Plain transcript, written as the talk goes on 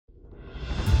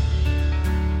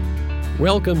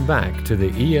Welcome back to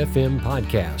the EFM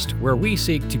podcast, where we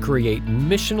seek to create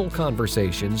missional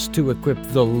conversations to equip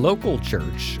the local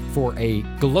church for a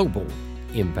global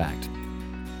impact.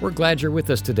 We're glad you're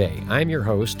with us today. I'm your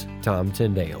host, Tom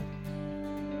Tyndale.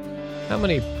 How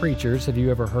many preachers have you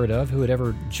ever heard of who had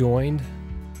ever joined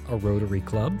a Rotary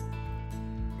Club?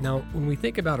 Now, when we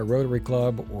think about a Rotary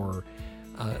Club or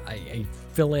a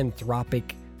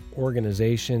philanthropic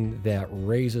organization that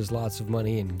raises lots of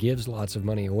money and gives lots of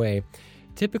money away,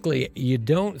 typically you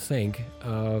don't think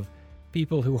of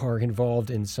people who are involved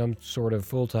in some sort of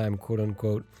full-time,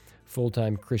 quote-unquote,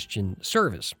 full-time Christian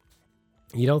service.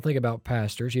 You don't think about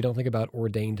pastors, you don't think about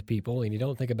ordained people, and you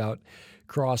don't think about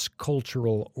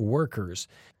cross-cultural workers.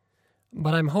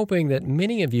 But I'm hoping that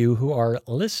many of you who are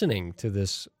listening to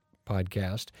this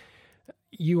podcast,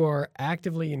 you are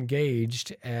actively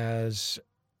engaged as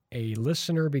a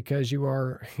listener because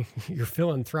you're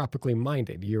philanthropically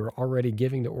minded. You're already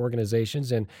giving to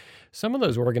organizations, and some of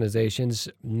those organizations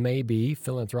may be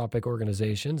philanthropic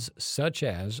organizations such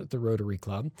as the Rotary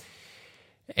Club.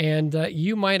 And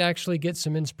you might actually get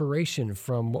some inspiration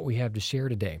from what we have to share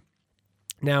today.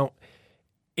 Now,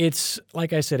 it's,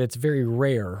 like I said, it's very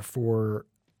rare for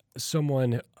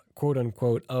someone, quote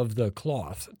unquote, of the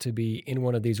cloth to be in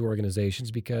one of these organizations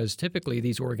because typically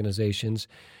these organizations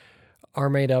are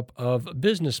made up of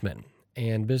businessmen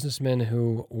and businessmen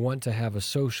who want to have a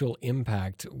social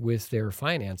impact with their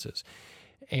finances.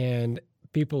 And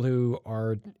people who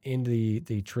are in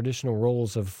the traditional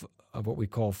roles of what we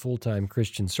call full-time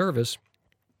Christian service,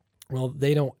 well,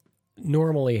 they don't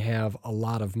normally have a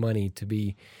lot of money to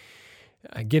be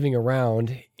giving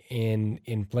around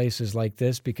in places like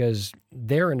this because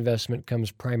their investment comes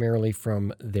primarily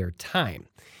from their time.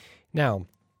 Now,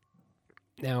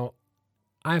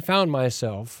 I found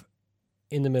myself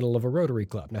in the middle of a Rotary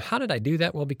Club. Now, how did I do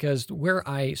that? Well, because where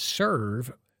I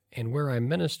serve and where I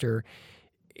minister,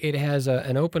 it has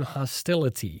an open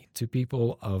hostility to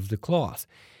people of the cloth.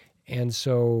 And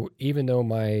so even though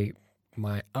my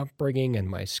upbringing and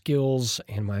my skills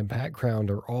and my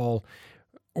background are all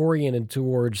oriented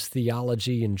towards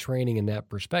theology and training in that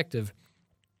perspective,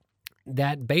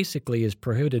 that basically has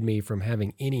prohibited me from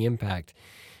having any impact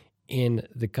in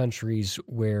the countries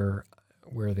where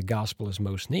the gospel is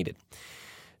most needed.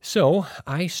 So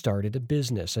I started a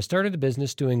business. I started a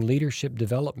business doing leadership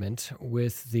development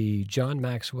with the John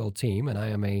Maxwell team, and I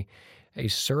am a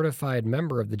certified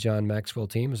member of the John Maxwell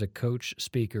team as a coach,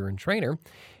 speaker, and trainer.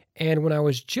 And when I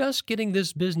was just getting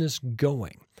this business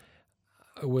going,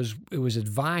 it was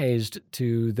advised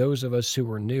to those of us who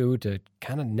were new to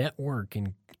kind of network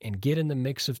and get in the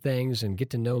mix of things and get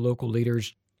to know local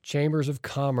leaders, chambers of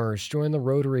commerce, join the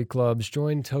Rotary clubs,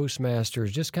 join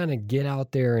Toastmasters, just kind of get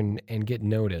out there and get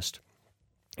noticed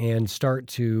and start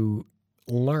to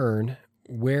learn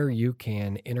where you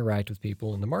can interact with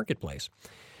people in the marketplace.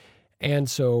 And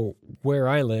so where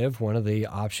I live, one of the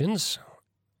options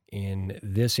in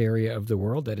this area of the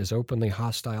world that is openly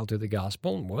hostile to the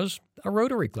gospel was a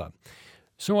Rotary Club.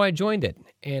 So I joined it,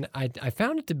 and I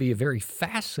found it to be a very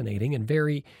fascinating and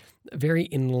very, very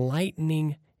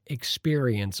enlightening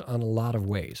experience on a lot of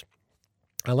ways.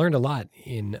 I learned a lot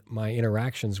in my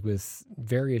interactions with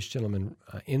various gentlemen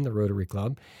in the Rotary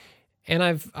Club, and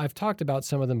I've talked about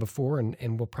some of them before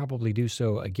and will probably do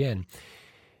so again.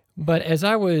 But as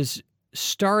I was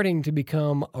starting to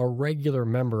become a regular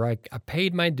member, I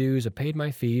paid my dues, I paid my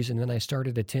fees, and then I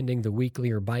started attending the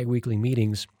weekly or biweekly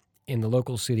meetings in the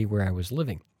local city where I was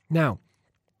living. Now,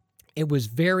 it was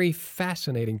very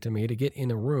fascinating to me to get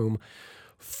in a room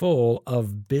full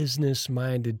of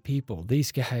business-minded people.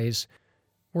 These guys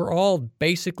were all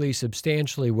basically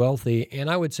substantially wealthy, and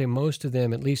I would say most of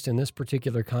them, at least in this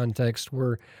particular context,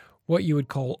 were what you would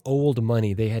call old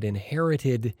money. They had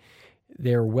inherited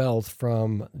their wealth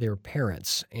from their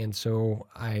parents. And so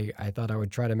I thought I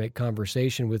would try to make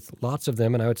conversation with lots of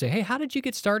them, and I would say, hey, how did you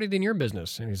get started in your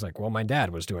business? And he's like, well, my dad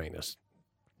was doing this.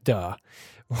 Duh,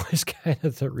 was kind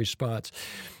of the response.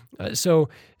 So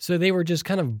they were just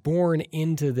kind of born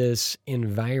into this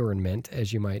environment,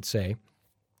 as you might say,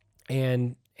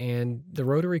 and the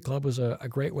Rotary Club was a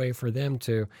great way for them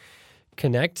to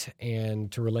connect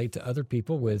and to relate to other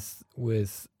people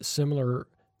with similar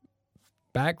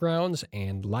backgrounds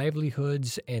and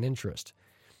livelihoods and interest.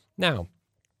 Now,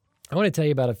 I want to tell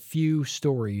you about a few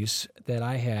stories that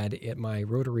I had at my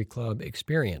Rotary Club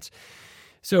experience.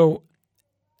 So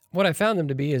what I found them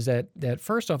to be is that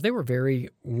first off, they were very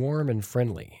warm and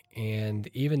friendly. And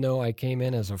even though I came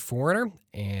in as a foreigner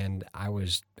and I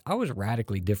was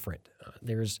radically different,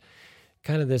 there's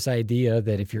kind of this idea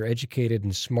that if you're educated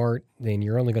and smart, then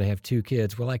you're only going to have 2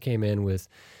 kids. Well, I came in with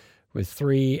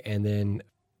 3, and then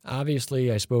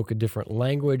Obviously, I spoke a different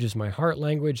language as my heart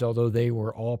language, although they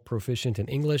were all proficient in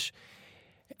English.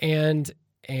 And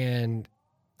and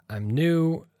I'm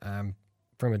new. I'm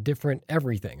from a different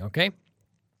everything. Okay,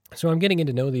 so I'm getting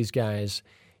to know these guys,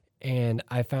 and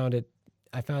I found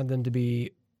them to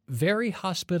be very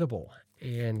hospitable,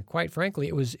 and quite frankly,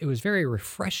 it was very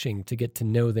refreshing to get to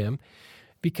know them,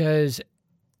 because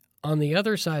on the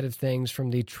other side of things,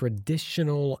 from the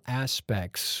traditional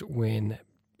aspects, when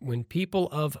people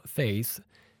of faith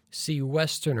see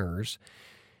Westerners,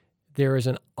 there is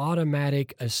an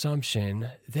automatic assumption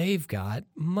they've got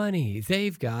money,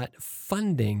 they've got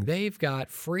funding, they've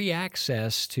got free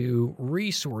access to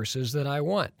resources that I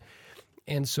want.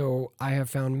 And so I have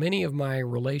found many of my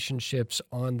relationships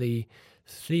on the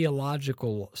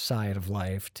theological side of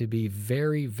life to be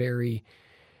very, very,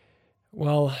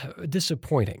 well,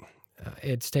 disappointing.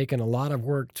 It's taken a lot of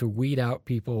work to weed out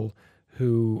people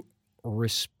who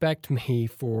respect me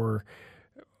for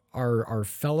our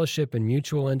fellowship and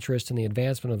mutual interest in the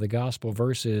advancement of the gospel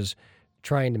versus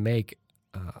trying to make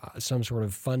some sort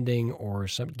of funding or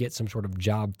get some sort of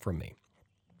job from me.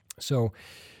 So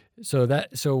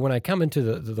when I come into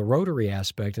the Rotary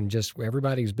aspect and just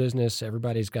everybody's business,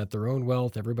 everybody's got their own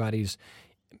wealth, everybody's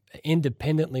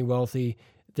independently wealthy,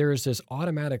 there's this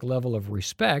automatic level of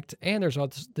respect and there's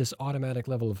this automatic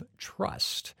level of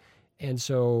trust. And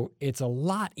so it's a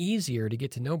lot easier to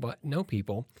get to know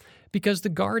people because the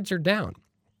guards are down.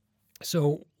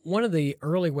 So one of the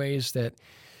early ways that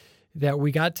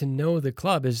we got to know the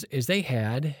club is they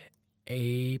had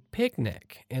a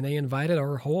picnic, and they invited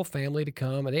our whole family to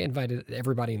come, and they invited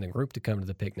everybody in the group to come to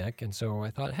the picnic. And so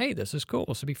I thought, hey, this is cool.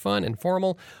 This will be fun,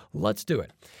 informal. Let's do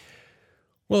it.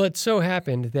 Well, it so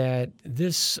happened that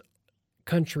this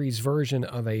country's version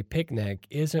of a picnic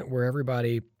isn't where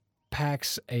everybody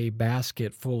packs a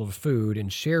basket full of food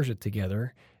and shares it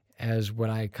together, as what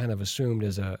I kind of assumed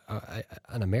as an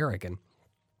American.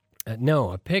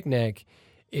 No, a picnic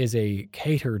is a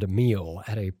catered meal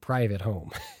at a private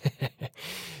home.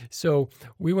 So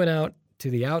we went out to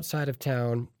the outside of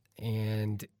town,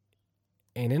 and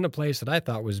in a place that I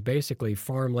thought was basically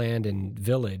farmland and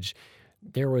village,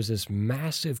 there was this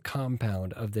massive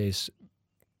compound of this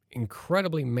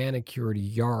incredibly manicured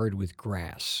yard with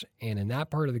grass. And in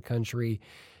that part of the country,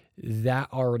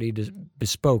 that already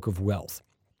bespoke of wealth.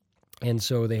 And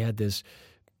so they had this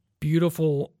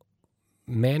beautiful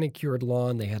manicured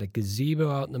lawn. They had a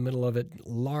gazebo out in the middle of it,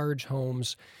 large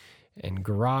homes and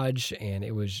garage, and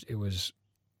it was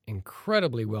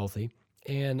incredibly wealthy.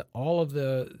 And all of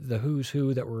the who's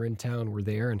who that were in town were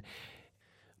there. And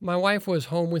my wife was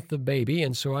home with the baby,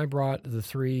 and so I brought the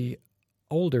 3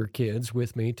 older kids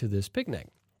with me to this picnic.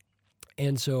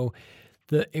 And so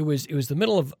it was the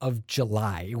middle of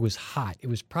July. It was hot. It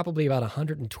was probably about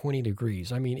 120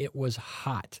 degrees. I mean, it was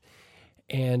hot.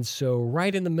 And so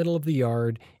right in the middle of the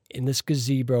yard in this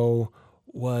gazebo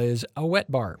was a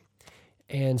wet bar.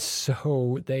 And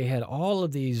so they had all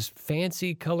of these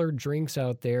fancy colored drinks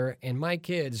out there, and my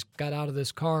kids got out of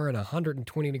this car in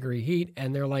 120-degree heat,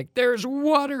 and they're like, there's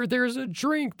water, there's a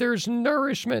drink, there's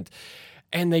nourishment.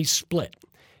 And they split.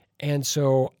 And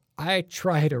so I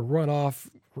try to run off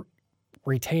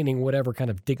retaining whatever kind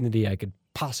of dignity I could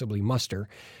possibly muster.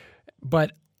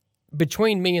 But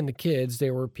between me and the kids,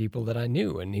 there were people that I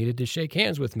knew and needed to shake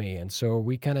hands with me. And so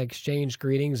we kind of exchanged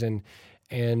greetings, and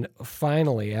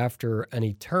finally, after an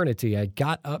eternity, I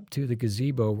got up to the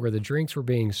gazebo where the drinks were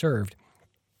being served.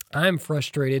 I'm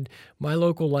frustrated. My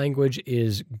local language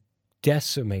is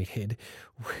decimated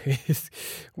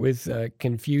with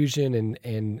confusion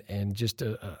and just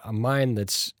a mind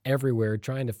that's everywhere,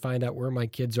 trying to find out where my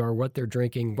kids are, what they're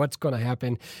drinking, what's going to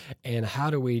happen, and how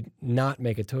do we not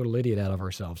make a total idiot out of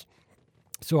ourselves.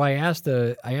 So I asked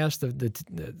the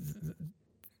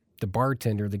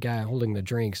bartender, the guy holding the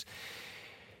drinks,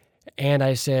 and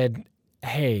I said,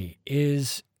 "Hey,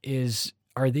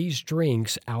 are these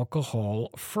drinks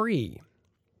alcohol free?"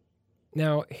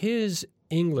 Now, his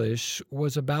English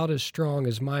was about as strong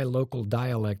as my local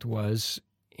dialect was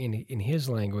in his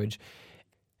language.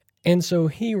 And so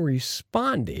he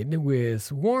responded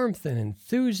with warmth and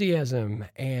enthusiasm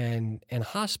and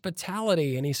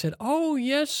hospitality. And he said, "Oh,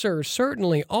 yes, sir,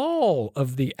 certainly all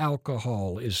of the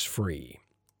alcohol is free."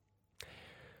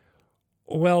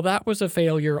 Well, that was a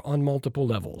failure on multiple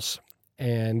levels.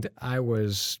 And I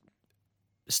was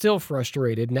still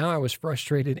frustrated. Now I was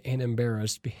frustrated and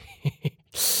embarrassed.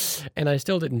 And I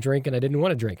still didn't drink, and I didn't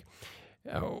want to drink.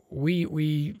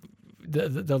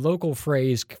 The local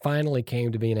phrase finally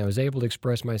came to me, and I was able to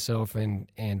express myself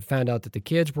and found out that the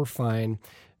kids were fine.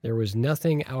 There was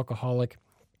nothing alcoholic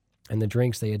in the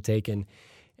drinks they had taken.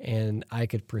 and I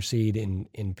could proceed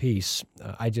in peace.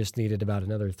 I just needed about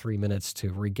another 3 minutes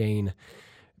to regain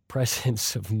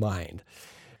presence of mind.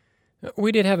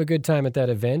 We did have a good time at that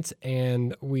event,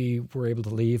 and we were able to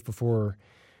leave before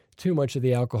too much of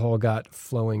the alcohol got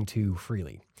flowing too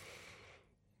freely.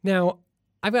 Now,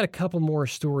 I've got a couple more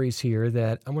stories here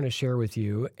that I want to share with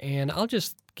you, and I'll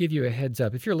just give you a heads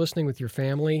up. If you're listening with your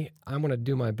family, I'm going to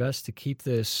do my best to keep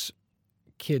this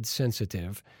kid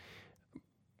sensitive.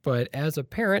 But as a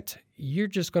parent, you're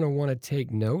just going to want to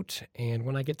take note, and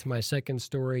when I get to my second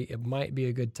story, it might be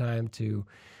a good time to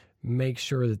make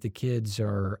sure that the kids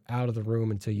are out of the room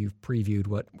until you've previewed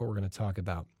what we're going to talk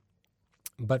about.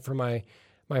 But for my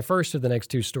first of the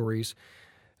next two stories,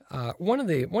 one of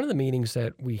the meetings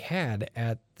that we had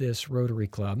at this Rotary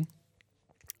Club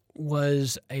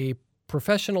was a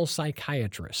professional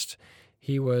psychiatrist.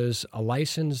 He was a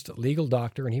licensed legal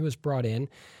doctor, and he was brought in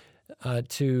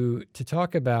to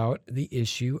talk about the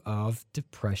issue of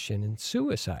depression and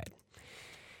suicide.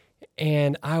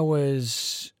 And I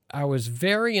was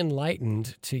very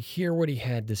enlightened to hear what he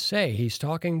had to say. He's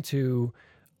talking to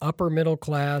upper middle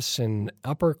class and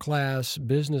upper class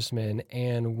businessmen,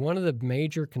 and one of the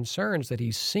major concerns that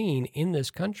he's seen in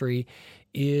this country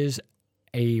is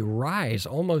a rise,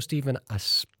 almost even a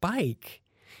spike,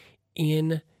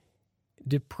 in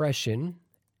depression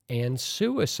and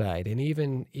suicide, and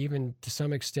even to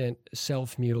some extent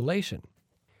self-mutilation.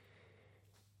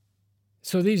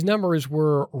 So these numbers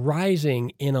were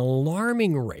rising in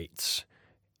alarming rates,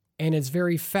 and it's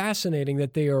very fascinating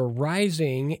that they are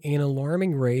rising in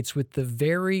alarming rates with the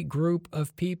very group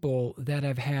of people that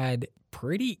have had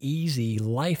pretty easy,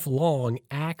 lifelong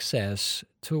access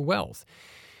to wealth.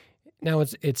 Now,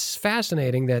 it's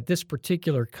fascinating that this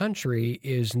particular country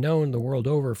is known the world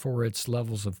over for its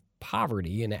levels of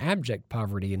poverty and abject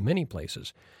poverty in many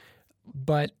places.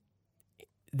 But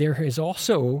there is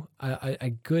also a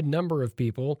good number of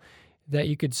people that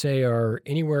you could say are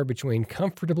anywhere between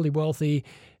comfortably wealthy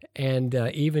and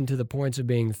even to the points of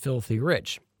being filthy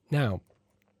rich. Now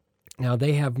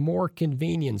they have more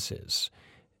conveniences.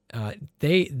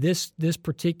 This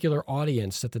particular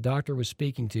audience that the doctor was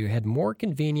speaking to had more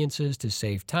conveniences to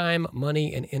save time,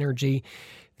 money, and energy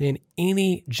than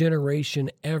any generation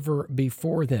ever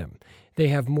before them. They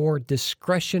have more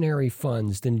discretionary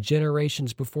funds than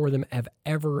generations before them have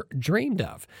ever dreamed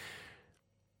of.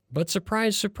 But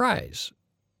surprise, surprise,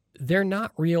 they're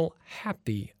not real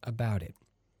happy about it.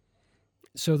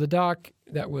 So the doc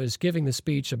that was giving the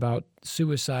speech about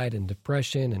suicide and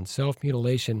depression and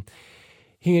self-mutilation,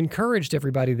 he encouraged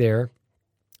everybody there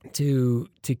to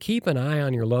keep an eye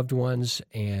on your loved ones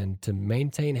and to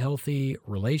maintain healthy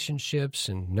relationships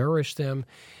and nourish them.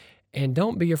 And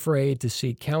don't be afraid to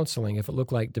seek counseling if it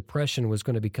looked like depression was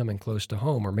going to be coming close to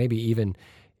home, or maybe even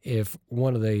if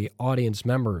one of the audience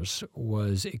members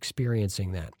was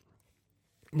experiencing that.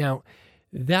 Now,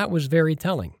 that was very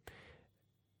telling.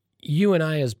 You and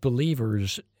I as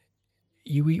believers,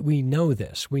 we know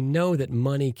this. We know that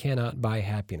money cannot buy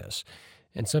happiness.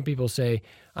 And some people say,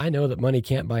 I know that money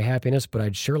can't buy happiness, but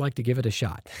I'd sure like to give it a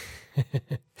shot.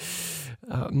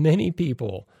 Many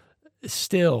people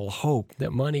still hope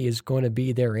that money is going to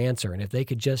be their answer. And if they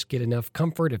could just get enough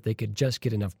comfort, if they could just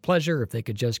get enough pleasure, if they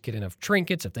could just get enough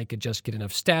trinkets, if they could just get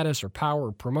enough status or power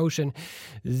or promotion,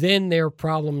 then their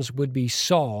problems would be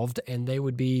solved and they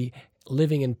would be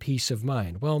living in peace of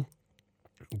mind. Well,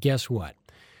 guess what?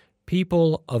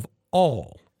 People of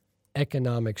all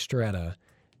economic strata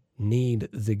need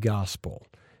the gospel.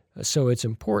 So it's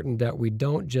important that we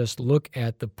don't just look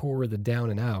at the poor, the down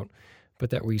and out, but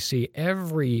that we see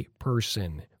every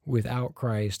person without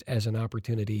Christ as an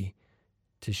opportunity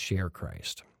to share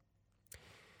Christ.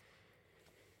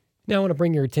 Now I want to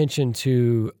bring your attention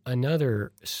to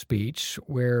another speech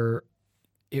where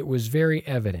it was very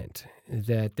evident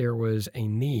that there was a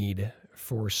need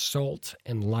for salt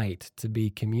and light to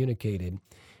be communicated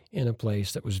in a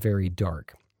place that was very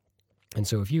dark. And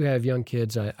so if you have young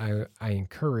kids, I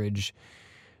encourage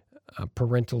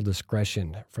parental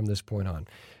discretion from this point on.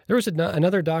 There was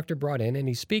another doctor brought in, and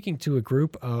he's speaking to a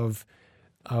group of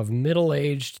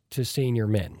middle-aged to senior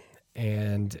men.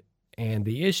 And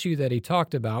the issue that he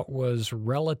talked about was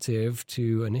relative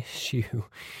to an issue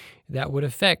that would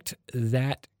affect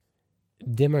that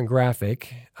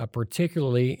demographic,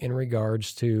 particularly in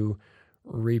regards to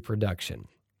reproduction.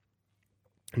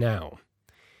 Now,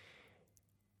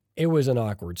 it was an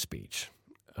awkward speech.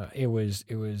 It was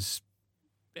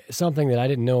something that I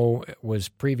didn't know was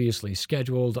previously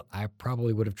scheduled. I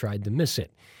probably would have tried to miss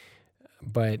it.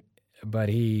 But but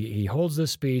he holds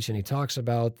this speech and he talks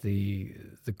about the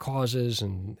causes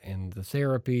and the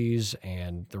therapies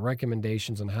and the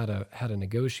recommendations on how to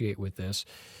negotiate with this.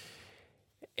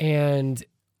 And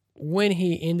when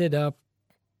he ended up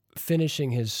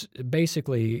finishing up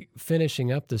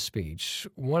the speech,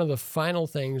 one of the final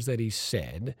things that he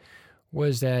said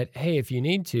was that, hey, if you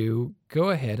need to,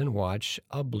 go ahead and watch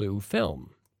a blue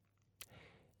film.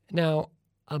 Now,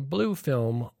 a blue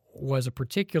film was a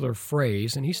particular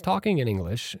phrase, and he's talking in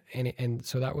English, and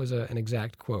so that was an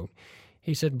exact quote.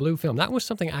 He said blue film. That was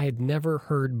something I had never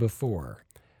heard before,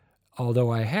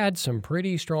 although I had some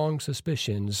pretty strong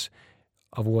suspicions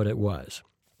of what it was.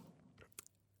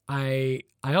 I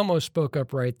almost spoke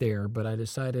up right there, but I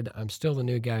decided I'm still the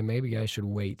new guy. Maybe I should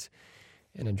wait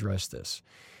and address this.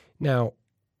 Now,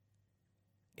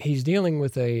 he's dealing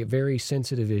with a very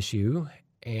sensitive issue,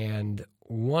 and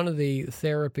one of the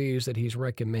therapies that he's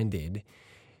recommended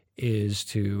is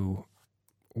to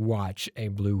watch a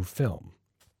blue film.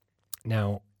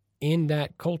 Now, in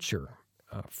that culture,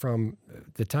 from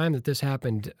the time that this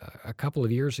happened a couple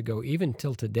of years ago, even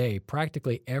till today,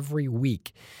 practically every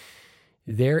week,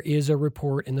 there is a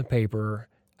report in the paper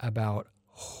about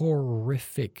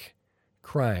horrific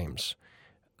crimes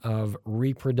of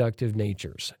reproductive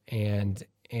natures. And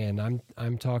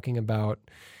I'm talking about,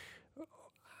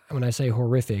 when I say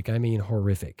horrific, I mean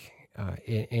horrific.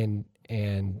 And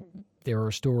there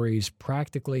are stories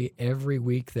practically every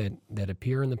week that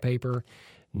appear in the paper,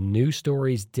 new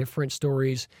stories, different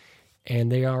stories,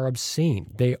 and they are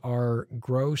obscene. They are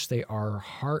gross. They are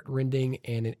heart-rending,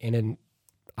 and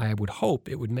I would hope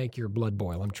it would make your blood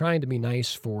boil. I'm trying to be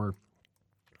nice for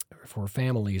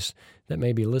families that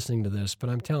may be listening to this, but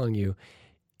I'm telling you,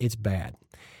 it's bad.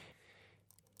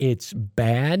 It's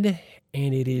bad,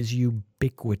 and it is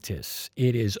ubiquitous.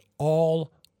 It is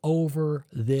all over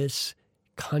this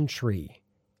country,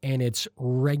 and it's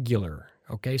regular.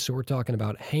 Okay, so we're talking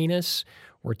about heinous,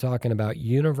 we're talking about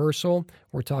universal,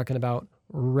 we're talking about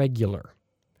regular.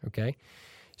 Okay,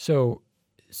 so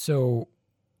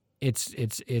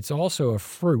it's also a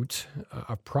fruit,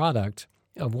 a product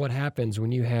of what happens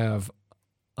when you have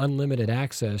unlimited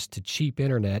access to cheap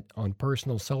internet on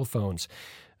personal cell phones.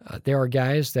 There are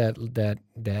guys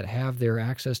that have their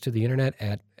access to the internet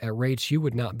at rates you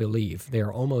would not believe. They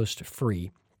are almost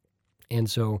free. And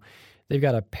so they've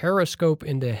got a periscope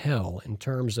into hell in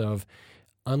terms of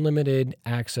unlimited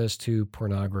access to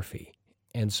pornography.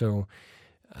 And so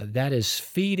that is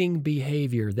feeding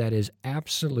behavior that is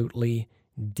absolutely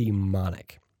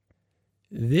demonic.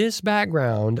 This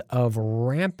background of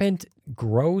rampant,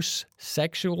 gross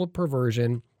sexual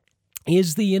perversion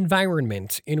is the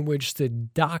environment in which the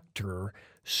doctor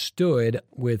stood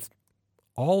with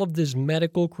all of his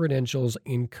medical credentials,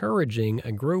 encouraging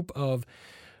a group of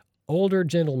older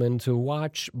gentlemen to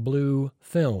watch blue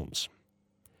films.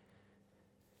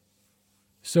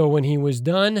 So when he was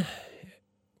done,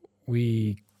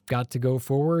 we got to go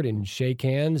forward and shake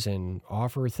hands and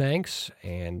offer thanks,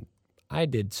 and I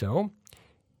did so,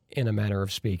 in a manner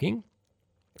of speaking.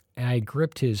 I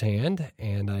gripped his hand,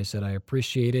 and I said I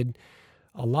appreciated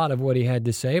a lot of what he had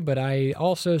to say, but I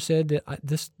also said that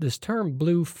this term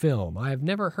blue film, I've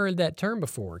never heard that term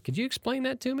before. Could you explain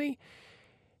that to me?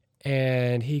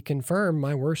 And he confirmed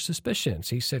my worst suspicions.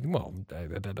 He said, well,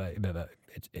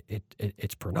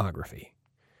 it's pornography.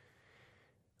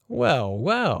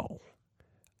 Well,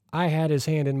 I had his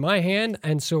hand in my hand,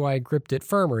 and so I gripped it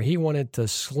firmer. He wanted to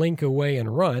slink away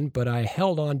and run, but I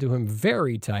held on to him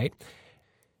very tight.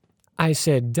 I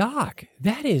said, Doc,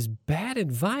 that is bad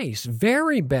advice,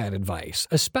 very bad advice,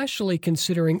 especially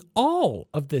considering all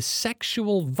of the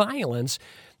sexual violence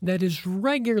that is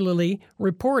regularly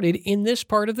reported in this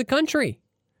part of the country.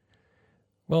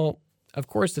 Well, of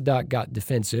course, the doc got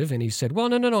defensive, and he said, well,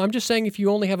 no, I'm just saying if you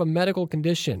only have a medical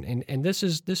condition, and this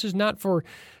is not for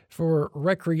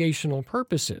recreational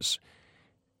purposes.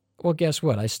 Well, guess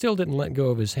what? I still didn't let go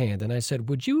of his hand, and I said,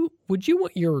 would you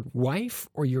want your wife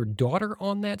or your daughter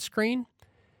on that screen?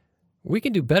 We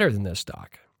can do better than this,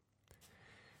 Doc.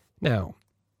 Now,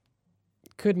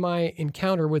 could my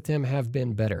encounter with him have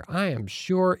been better? I am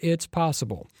sure it's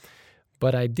possible,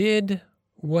 but I did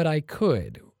what I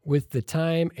could with the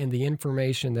time and the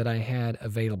information that I had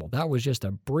available. That was just a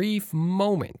brief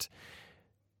moment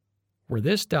where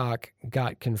this doc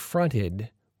got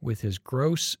confronted with his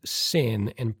gross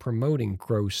sin and promoting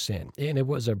gross sin. And it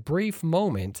was a brief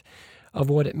moment of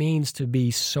what it means to be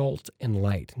salt and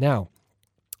light. Now,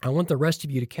 I want the rest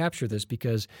of you to capture this,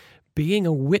 because being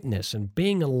a witness and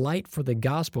being a light for the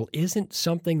gospel isn't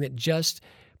something that just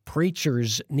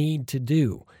preachers need to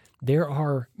do. There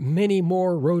are many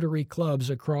more Rotary clubs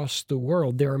across the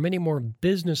world. There are many more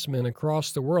businessmen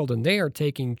across the world, and they are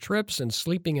taking trips and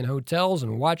sleeping in hotels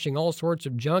and watching all sorts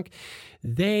of junk.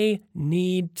 They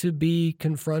need to be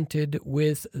confronted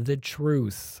with the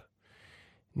truth.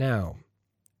 Now,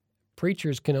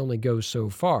 preachers can only go so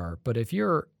far, but if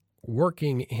you're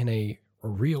working in a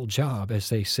real job, as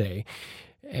they say,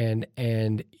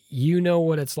 and you know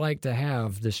what it's like to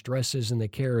have the stresses and the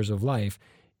cares of life,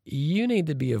 you need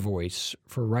to be a voice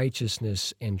for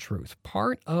righteousness and truth.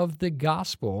 Part of the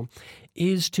gospel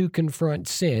is to confront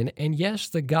sin, and yes,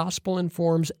 the gospel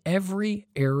informs every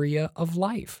area of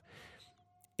life.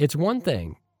 It's one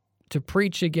thing to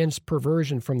preach against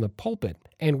perversion from the pulpit,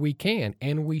 and we can,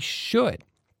 and we should,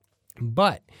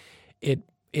 but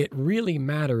it really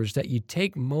matters that you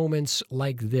take moments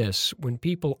like this when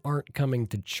people aren't coming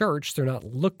to church, they're not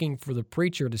looking for the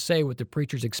preacher to say what the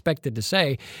preacher's expected to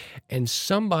say, and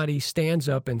somebody stands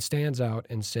up and stands out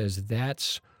and says,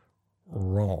 that's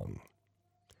wrong.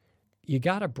 You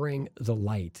got to bring the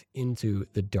light into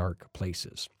the dark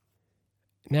places.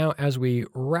 Now, as we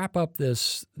wrap up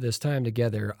this time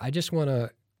together, I just want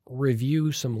to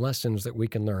review some lessons that we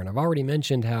can learn. I've already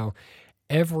mentioned how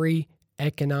every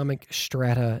economic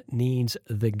strata needs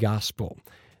the gospel.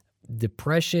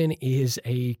 Depression is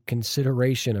a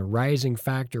consideration, a rising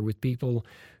factor with people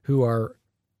who are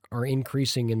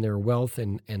increasing in their wealth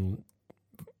and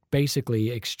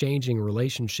basically exchanging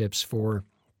relationships for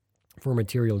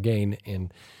material gain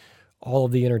and all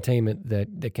of the entertainment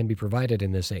that can be provided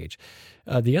in this age.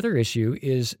 The other issue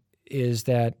is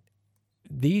that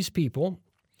these people,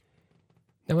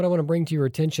 now what I want to bring to your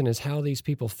attention is how these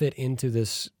people fit into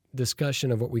this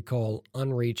discussion of what we call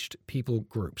unreached people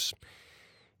groups.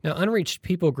 Now, unreached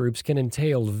people groups can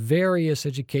entail various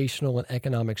educational and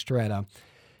economic strata,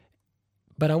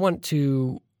 but I want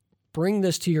to bring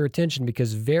this to your attention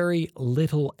because very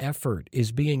little effort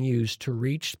is being used to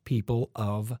reach people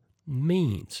of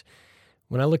means.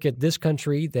 When I look at this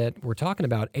country that we're talking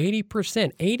about,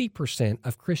 80%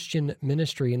 of Christian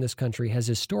ministry in this country has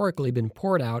historically been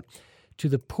poured out to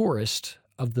the poorest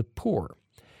of the poor.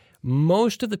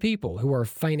 Most of the people who are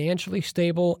financially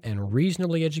stable and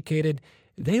reasonably educated,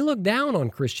 they look down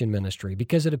on Christian ministry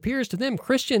because it appears to them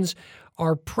Christians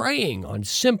are preying on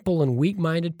simple and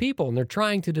weak-minded people, and they're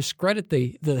trying to discredit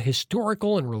the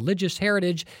historical and religious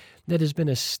heritage that has been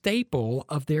a staple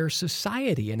of their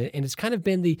society. And it's kind of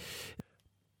been the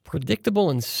predictable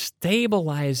and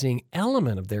stabilizing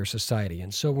element of their society.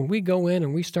 And so when we go in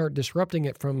and we start disrupting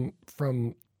it from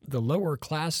the lower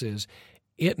classes,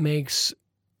 it makes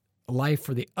life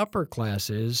for the upper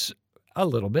classes a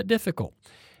little bit difficult.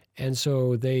 And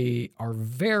so they are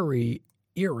very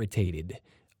irritated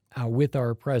with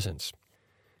our presence.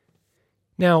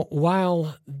 Now,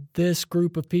 while this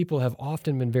group of people have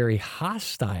often been very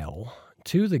hostile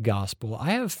to the gospel,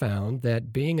 I have found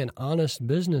that being an honest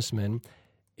businessman,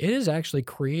 it has actually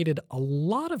created a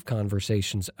lot of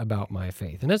conversations about my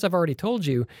faith. And as I've already told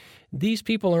you, these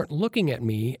people aren't looking at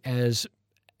me as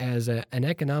an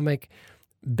economic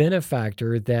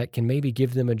benefactor that can maybe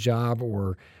give them a job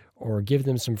or give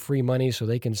them some free money so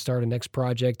they can start a next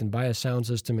project and buy a sound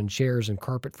system and chairs and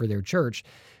carpet for their church.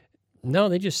 No,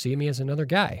 they just see me as another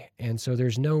guy. And so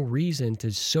there's no reason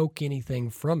to soak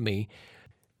anything from me.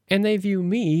 And they view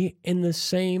me in the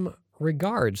same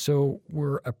regard. So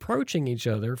we're approaching each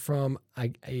other from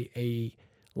a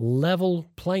level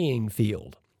playing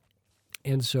field.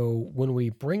 And so when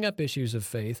we bring up issues of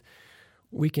faith,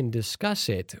 we can discuss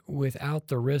it without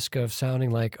the risk of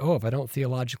sounding like, oh, if I don't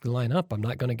theologically line up, I'm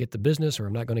not going to get the business or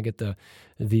I'm not going to get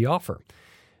the offer.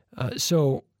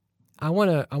 So I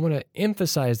want to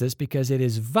emphasize this because it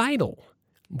is vital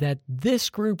that this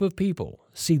group of people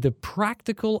see the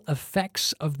practical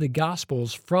effects of the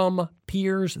Gospels from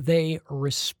peers they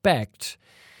respect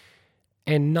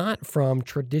and not from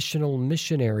traditional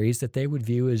missionaries that they would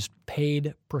view as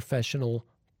paid professional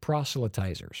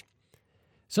proselytizers.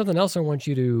 Something else I want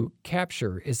you to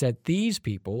capture is that these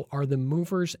people are the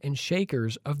movers and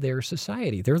shakers of their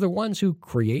society. They're the ones who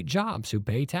create jobs, who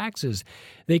pay taxes.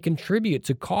 They contribute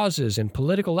to causes and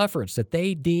political efforts that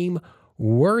they deem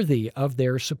worthy of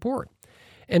their support.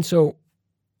 And so,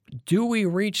 do we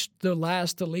reach the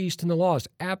last, the least, and the lost?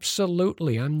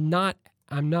 Absolutely. I'm not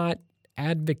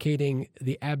advocating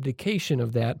the abdication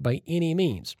of that by any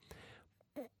means.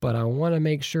 But I want to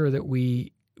make sure that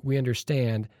we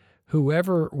understand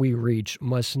whoever we reach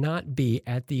must not be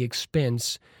at the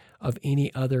expense of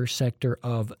any other sector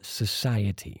of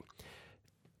society.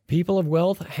 People of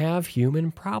wealth have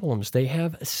human problems. They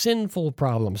have sinful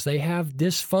problems. They have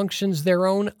dysfunctions their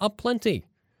own aplenty.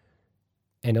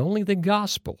 And only the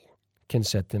gospel can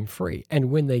set them free.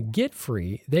 And when they get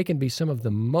free, they can be some of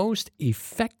the most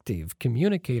effective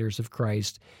communicators of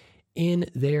Christ in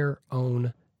their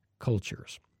own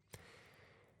cultures.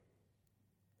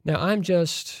 Now, I'm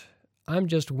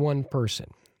just one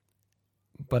person,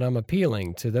 but I'm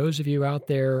appealing to those of you out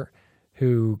there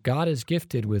who God has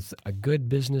gifted with a good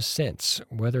business sense,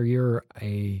 whether you're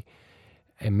a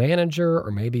manager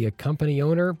or maybe a company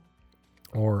owner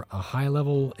or a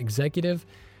high-level executive.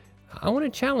 I want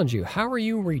to challenge you. How are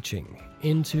you reaching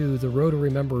into the Rotary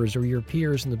members or your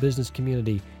peers in the business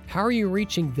community? How are you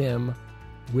reaching them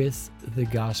with the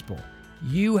gospel?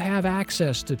 You have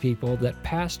access to people that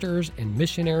pastors and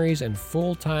missionaries and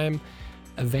full-time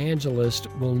evangelists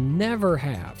will never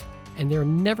have, and they're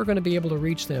never going to be able to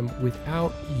reach them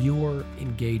without your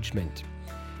engagement.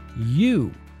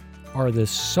 You are the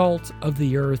salt of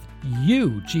the earth.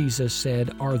 You, Jesus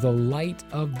said, are the light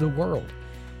of the world.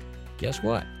 Guess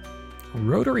what?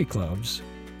 Rotary clubs,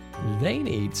 they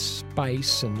need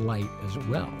spice and light as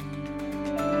well.